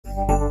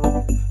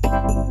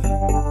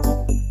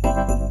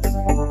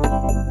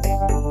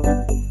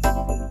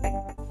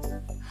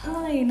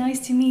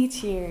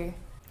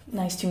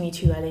Nice to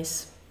meet you,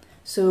 Alice.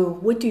 So,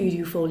 what do you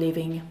do for a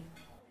living?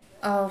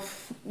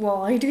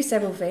 Well, I do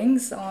several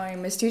things.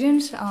 I'm a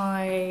student,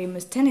 I'm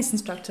a tennis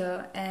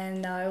instructor,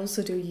 and I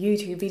also do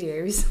YouTube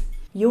videos.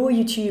 You're a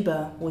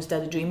YouTuber. Was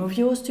that a dream of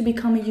yours to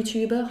become a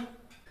YouTuber?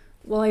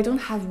 Well, I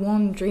don't have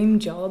one dream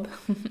job.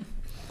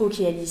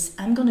 Okay, Alice,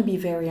 I'm gonna be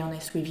very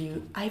honest with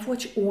you. I've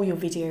watched all your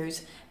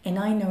videos, and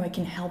I know I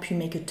can help you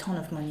make a ton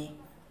of money.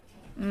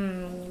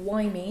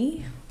 Why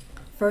me?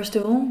 First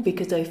of all,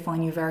 because I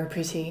find you very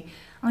pretty.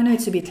 I know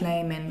it's a bit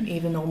lame and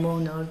even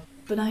hormonal,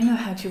 but I know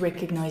how to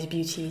recognize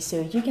beauty,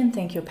 so you can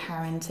thank your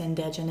parents and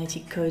their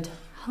genetic code.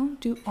 How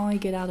do I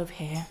get out of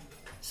here?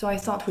 So I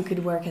thought we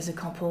could work as a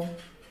couple.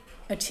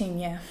 A team,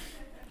 yeah.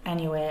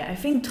 Anyway, I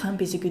think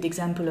Trump is a good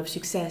example of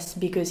success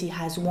because he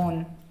has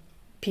 1,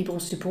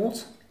 people's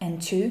support,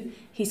 and 2,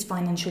 he's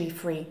financially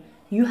free.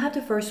 You have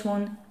the first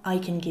one, I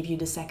can give you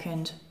the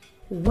second.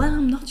 Well,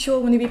 I'm not sure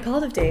I want to be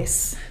part of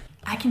this.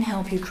 I can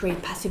help you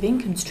create passive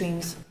income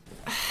streams.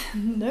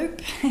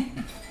 Nope.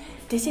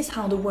 This is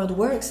how the world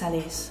works,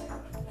 Alice.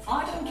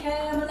 I don't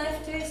care, I'm a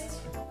leftist.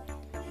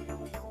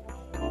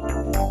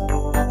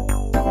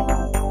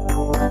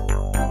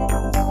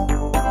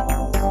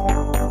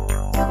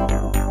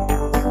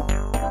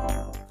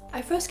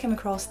 I first came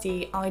across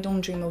the I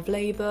don't dream of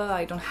labour,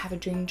 I don't have a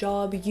dream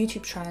job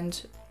YouTube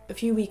trend a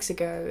few weeks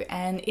ago,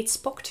 and it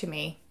spoke to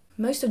me.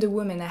 Most of the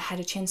women I had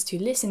a chance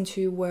to listen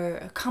to were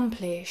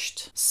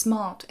accomplished,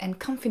 smart and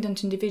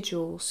confident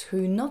individuals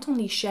who not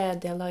only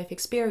shared their life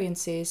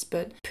experiences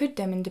but put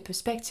them in the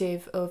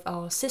perspective of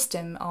our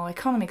system, our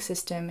economic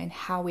system, and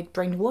how it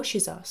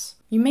brainwashes us.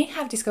 You may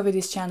have discovered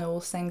this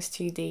channel thanks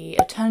to the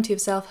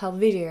alternative self-help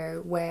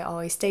video where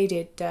I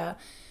stated that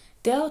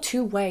there are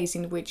 2 ways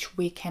in which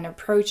we can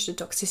approach the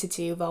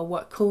toxicity of our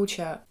work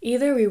culture.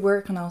 Either we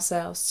work on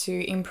ourselves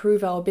to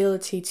improve our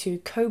ability to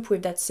cope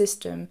with that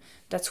system,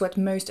 that's what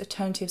most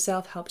alternative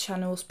self-help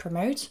channels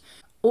promote,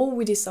 or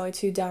we decide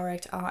to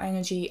direct our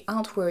energy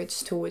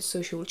outwards towards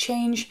social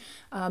change,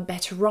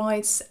 better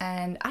rights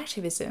and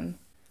activism.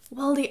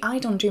 Well, the I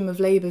Don't Dream of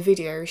Labour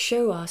videos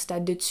show us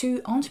that the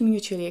 2 aren't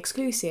mutually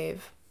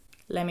exclusive.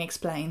 Let me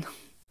explain.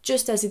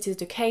 Just as it is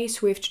the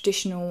case with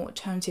traditional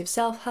alternative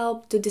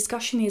self-help, the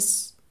discussion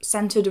is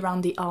centered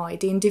around the I,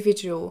 the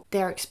individual,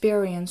 their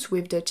experience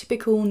with the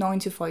typical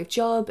 9-to-5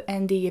 job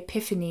and the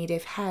epiphany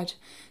they've had,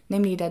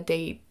 namely that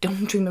they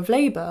don't dream of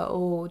labour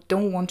or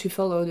don't want to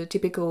follow the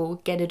typical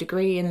get a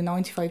degree in a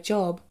 9-to-5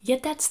 job.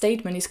 Yet that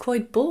statement is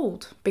quite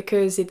bold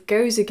because it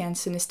goes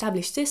against an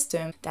established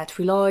system that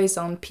relies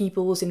on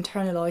people's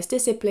internalized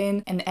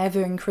discipline and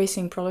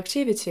ever-increasing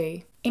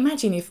productivity.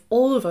 Imagine if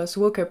all of us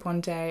woke up one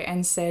day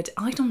and said,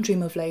 I don't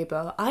dream of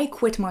labour, I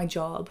quit my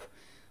job.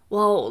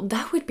 Well,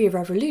 that would be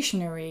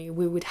revolutionary.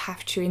 We would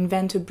have to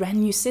invent a brand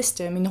new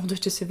system in order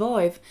to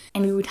survive,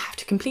 and we would have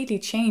to completely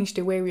change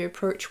the way we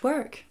approach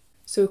work.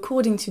 So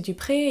according to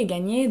Dupré and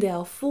Gagnier, there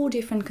are 4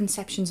 different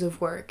conceptions of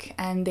work,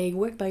 and they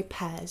work by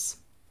pairs.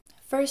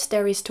 First,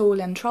 there is toil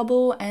and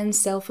trouble and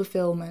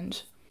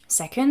self-fulfillment.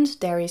 Second,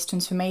 there is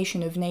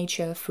transformation of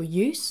nature for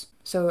use.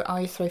 So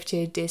I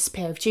thrifted this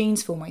pair of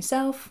jeans for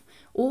myself.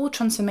 Or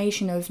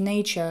transformation of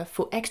nature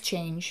for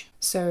exchange.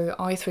 So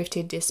I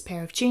thrifted this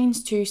pair of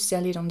jeans to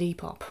sell it on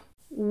Depop.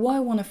 What I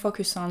want to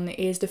focus on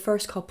is the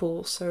first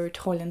couple, so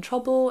toil and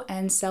trouble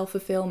and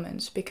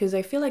self-fulfillment, because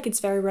I feel like it's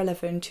very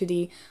relevant to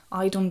the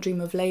I Don't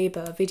Dream of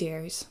Labour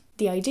videos.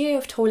 The idea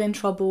of toil and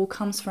trouble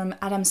comes from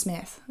Adam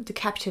Smith, the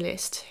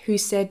capitalist, who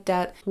said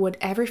that what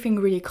everything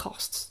really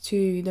costs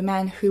to the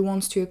man who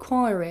wants to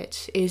acquire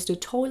it is the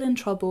toil and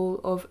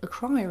trouble of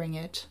acquiring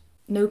it.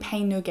 No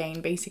pain, no gain,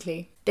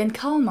 basically. Then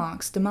Karl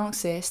Marx, the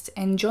Marxist,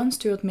 and John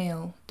Stuart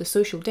Mill, the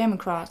Social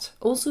Democrat,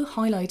 also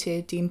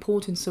highlighted the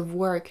importance of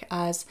work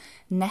as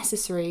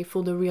necessary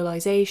for the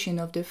realization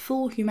of the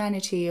full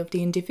humanity of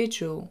the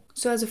individual.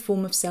 So as a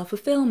form of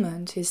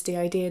self-fulfillment is the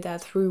idea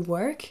that through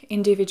work,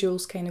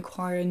 individuals can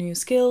acquire new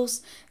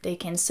skills, they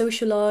can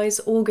socialize,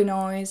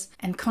 organize,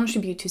 and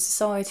contribute to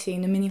society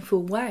in a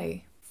meaningful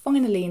way.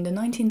 Finally, in the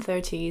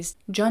 1930s,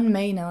 John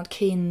Maynard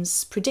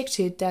Keynes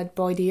predicted that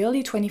by the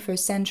early 21st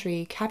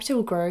century,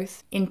 capital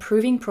growth,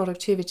 improving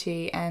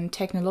productivity, and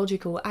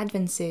technological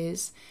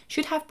advances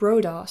should have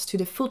brought us to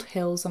the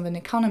foothills of an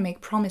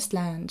economic promised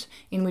land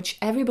in which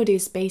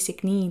everybody's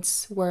basic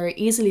needs were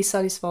easily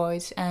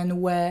satisfied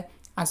and where,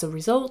 as a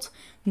result,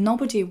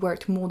 nobody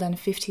worked more than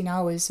 15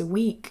 hours a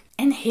week.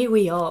 And here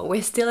we are,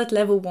 we're still at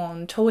level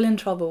 1, toil and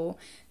trouble,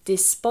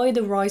 despite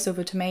the rise of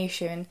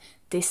automation,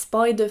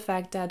 despite the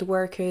fact that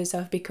workers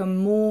have become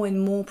more and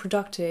more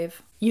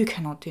productive. You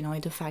cannot deny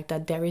the fact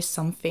that there is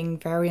something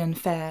very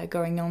unfair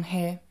going on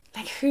here.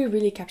 Like, who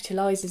really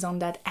capitalizes on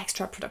that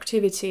extra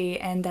productivity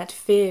and that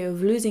fear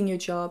of losing your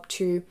job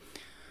to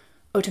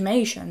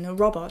automation, a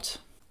robot?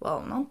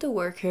 Well, not the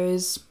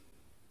workers.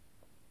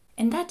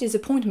 And that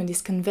disappointment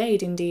is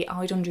conveyed in the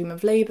I Don't Dream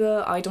of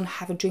Labour, I Don't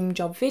Have a Dream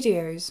Job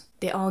videos.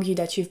 They argue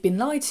that you've been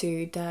lied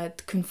to,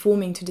 that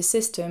conforming to the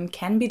system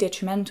can be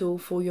detrimental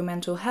for your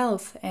mental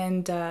health,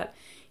 and that,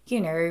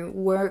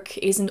 work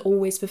isn't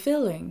always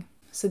fulfilling.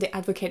 So they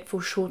advocate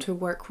for shorter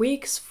work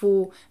weeks,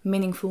 for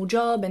meaningful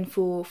job and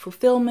for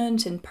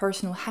fulfillment and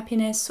personal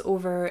happiness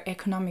over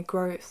economic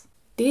growth.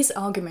 These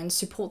arguments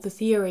support the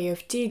theory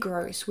of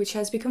degrowth, which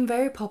has become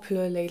very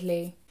popular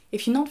lately.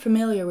 If you're not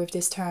familiar with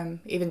this term,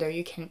 even though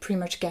you can pretty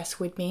much guess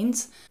what it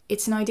means,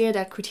 it's an idea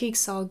that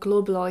critiques our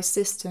globalized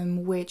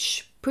system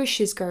which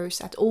pushes growth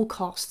at all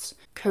costs,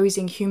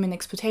 causing human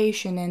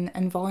exploitation and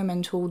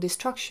environmental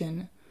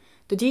destruction.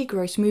 The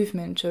degrowth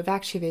movement of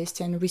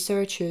activists and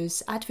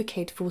researchers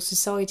advocate for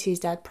societies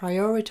that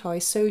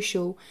prioritize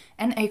social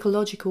and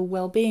ecological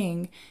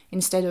well-being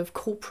instead of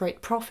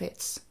corporate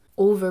profits,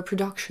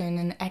 overproduction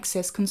and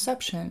excess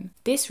consumption.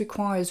 This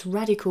requires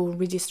radical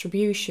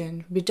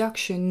redistribution,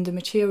 reduction in the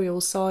material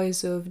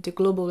size of the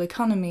global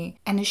economy,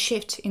 and a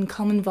shift in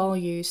common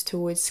values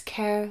towards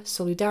care,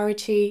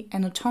 solidarity,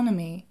 and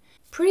autonomy.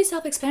 Pretty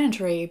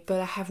self-explanatory, but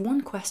I have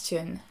one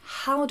question.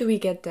 How do we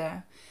get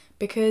there?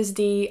 Because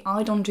the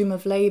I don't dream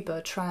of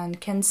labour trend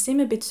can seem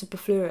a bit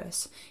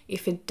superfluous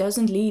if it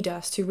doesn't lead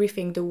us to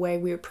rethink the way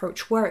we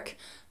approach work,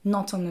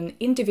 not on an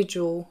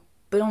individual,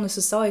 but on a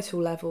societal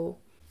level.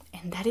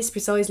 And that is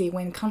precisely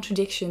when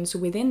contradictions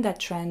within that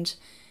trend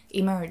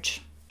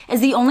emerge.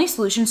 Is the only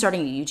solution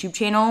starting a YouTube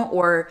channel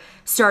or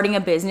starting a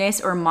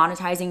business or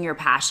monetizing your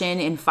passion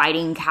and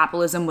fighting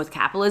capitalism with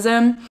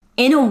capitalism?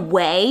 In a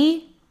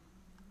way,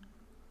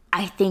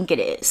 I think it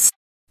is.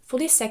 For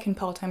this second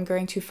part, I'm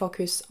going to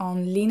focus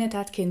on Lynette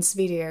Atkins'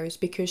 videos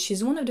because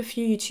she's one of the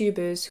few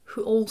YouTubers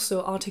who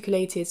also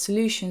articulated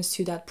solutions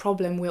to that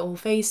problem we're all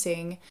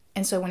facing.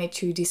 And so I wanted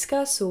to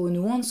discuss or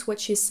nuance what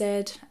she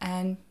said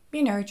and,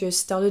 just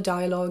start a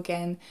dialogue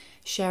and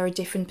share a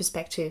different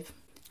perspective.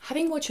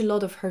 Having watched a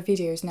lot of her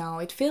videos now,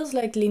 it feels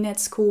like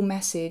Lynette's core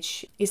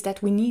message is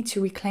that we need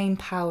to reclaim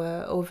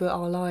power over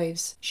our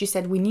lives. She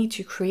said we need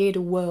to create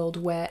a world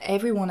where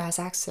everyone has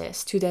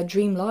access to their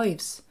dream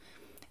lives.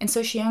 And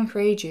so she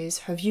encourages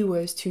her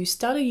viewers to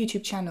start a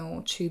YouTube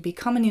channel, to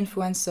become an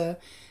influencer,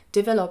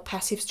 develop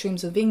passive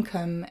streams of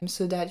income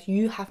so that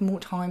you have more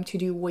time to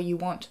do what you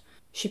want.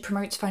 She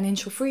promotes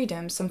financial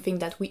freedom, something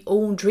that we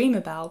all dream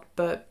about,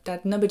 but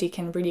that nobody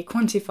can really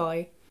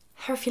quantify.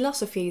 Her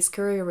philosophy is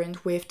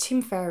coherent with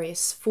Tim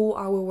Ferriss'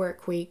 4-Hour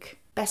Workweek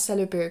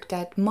bestseller book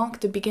that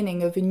marked the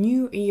beginning of a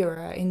new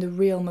era in the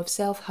realm of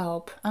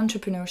self-help,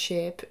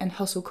 entrepreneurship, and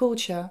hustle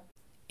culture.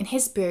 In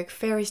his book,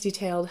 Ferriss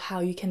detailed how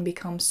you can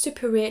become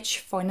super rich,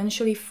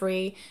 financially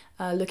free,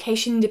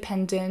 location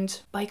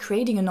independent by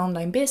creating an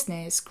online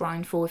business,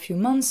 grind for a few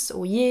months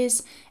or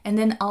years, and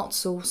then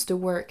outsource the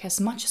work as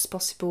much as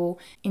possible,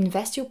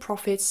 invest your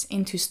profits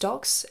into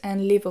stocks,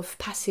 and live off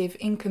passive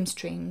income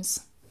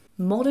streams.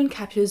 Modern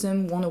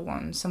Capitalism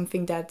 101,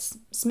 something that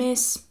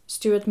Smith,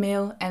 Stuart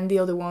Mill, and the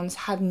other ones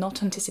had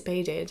not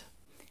anticipated.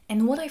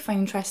 And what I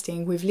find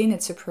interesting with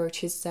Lynette's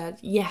approach is that,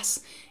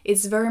 yes,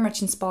 it's very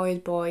much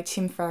inspired by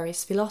Tim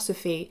Ferriss'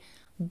 philosophy,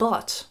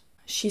 but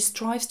she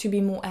strives to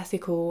be more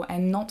ethical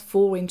and not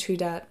fall into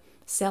that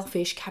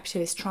selfish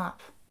capitalist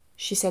trap.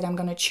 She said, I'm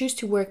gonna choose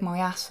to work my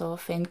ass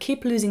off and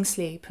keep losing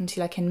sleep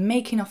until I can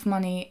make enough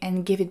money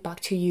and give it back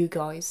to you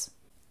guys.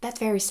 That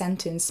very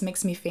sentence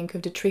makes me think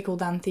of the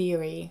trickle-down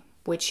theory,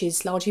 which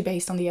is largely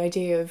based on the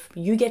idea of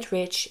you get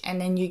rich and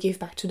then you give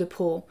back to the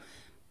poor.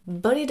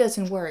 But it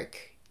doesn't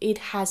work. It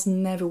has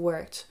never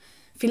worked.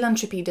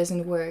 Philanthropy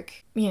doesn't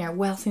work.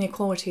 Wealth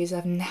inequalities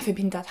have never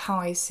been that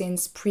high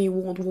since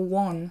pre-World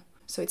War I.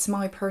 So it's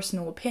my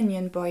personal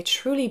opinion, but I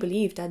truly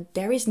believe that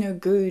there is no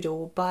good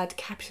or bad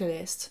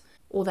capitalist,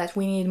 or that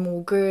we need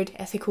more good,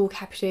 ethical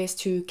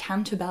capitalists to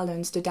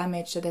counterbalance the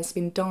damage that has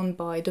been done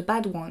by the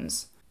bad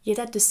ones. Yet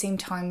at the same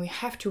time, we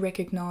have to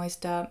recognize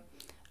that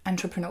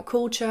entrepreneur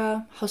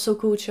culture, hustle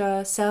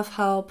culture,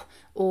 self-help,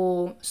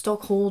 or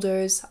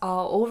stockholders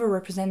are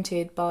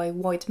overrepresented by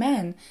white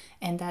men,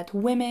 and that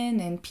women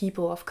and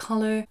people of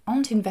color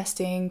aren't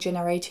investing,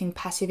 generating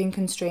passive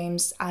income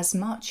streams as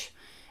much.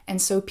 And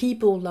so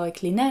people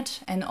like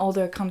Lynette and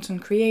other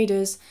content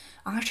creators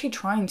are actually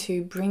trying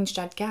to bridge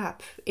that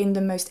gap in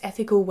the most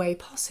ethical way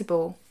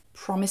possible,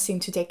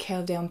 promising to take care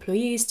of their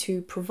employees,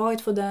 to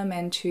provide for them,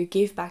 and to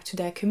give back to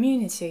their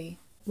community.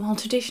 While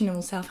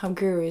traditional self-help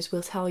gurus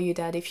will tell you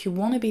that if you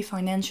want to be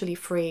financially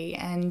free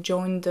and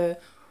join the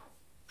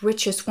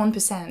richest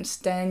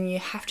 1%, then you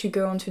have to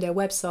go onto their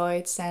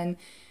websites and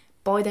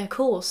buy their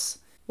course.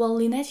 Well,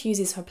 Lynette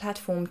uses her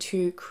platform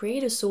to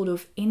create a sort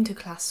of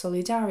interclass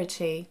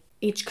solidarity,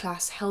 each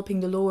class helping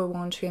the lower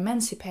one to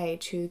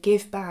emancipate, to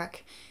give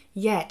back.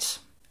 Yet,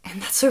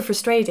 and that's so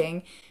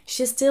frustrating,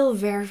 she's still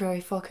very,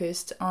 very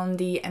focused on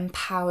the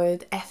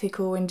empowered,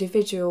 ethical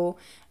individual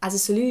as a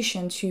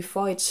solution to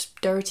fight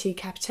dirty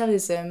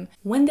capitalism,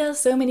 when there are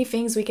so many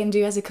things we can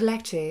do as a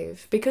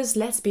collective. Because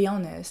let's be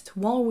honest,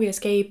 while we're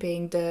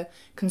escaping the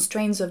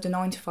constraints of the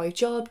 9-to-5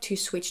 job to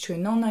switch to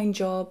an online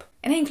job,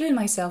 and I include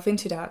myself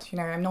into that,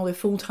 I'm not a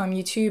full-time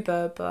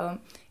YouTuber, but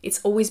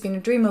it's always been a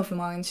dream of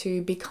mine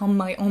to become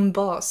my own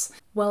boss,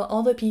 while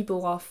other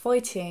people are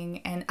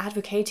fighting and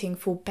advocating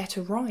for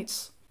better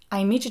rights. I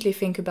immediately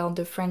think about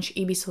the French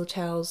Ibis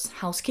hotels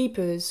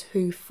housekeepers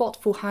who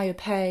fought for higher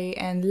pay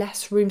and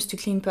less rooms to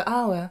clean per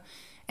hour,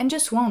 and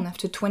just won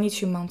after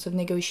 22 months of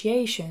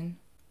negotiation.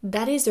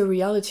 That is the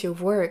reality of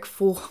work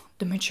for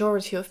the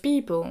majority of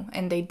people,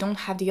 and they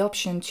don't have the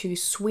option to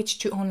switch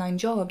to online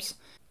jobs.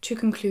 To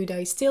conclude,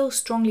 I still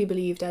strongly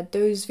believe that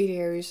those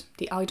videos,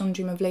 the I Don't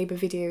Dream of Labour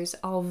videos,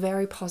 are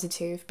very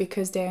positive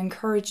because they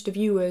encourage the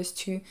viewers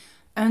to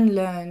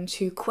unlearn,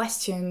 to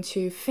question,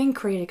 to think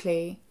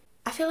critically.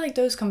 I feel like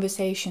those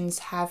conversations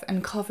have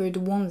uncovered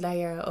one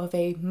layer of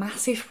a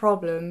massive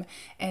problem,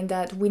 and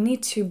that we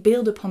need to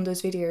build upon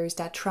those videos,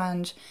 that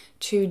trend,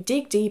 to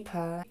dig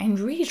deeper and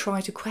really try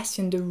to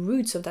question the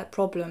roots of that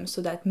problem so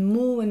that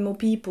more and more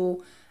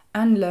people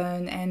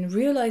unlearn and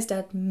realize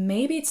that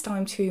maybe it's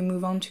time to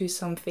move on to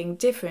something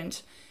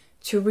different,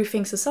 to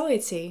rethink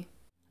society.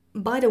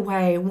 By the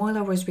way, while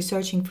I was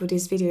researching for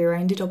this video, I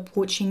ended up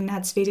watching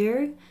Nat's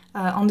video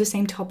on the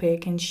same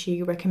topic, and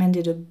she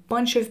recommended a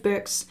bunch of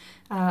books.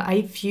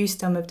 I've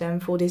used some of them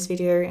for this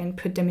video and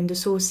put them in the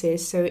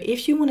sources, so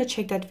if you want to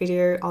check that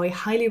video, I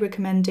highly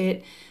recommend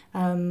it.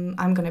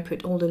 I'm gonna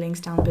put all the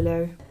links down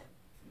below.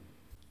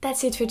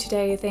 That's it for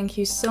today. Thank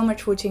you so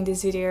much for watching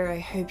this video. I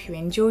hope you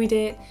enjoyed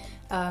it.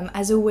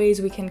 As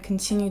always, we can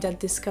continue that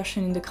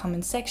discussion in the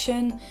comment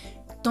section.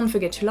 Don't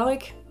forget to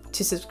like,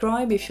 to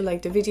subscribe if you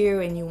like the video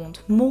and you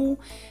want more.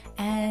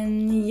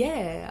 And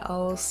yeah,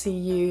 I'll see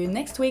you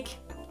next week.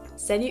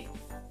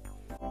 Salut!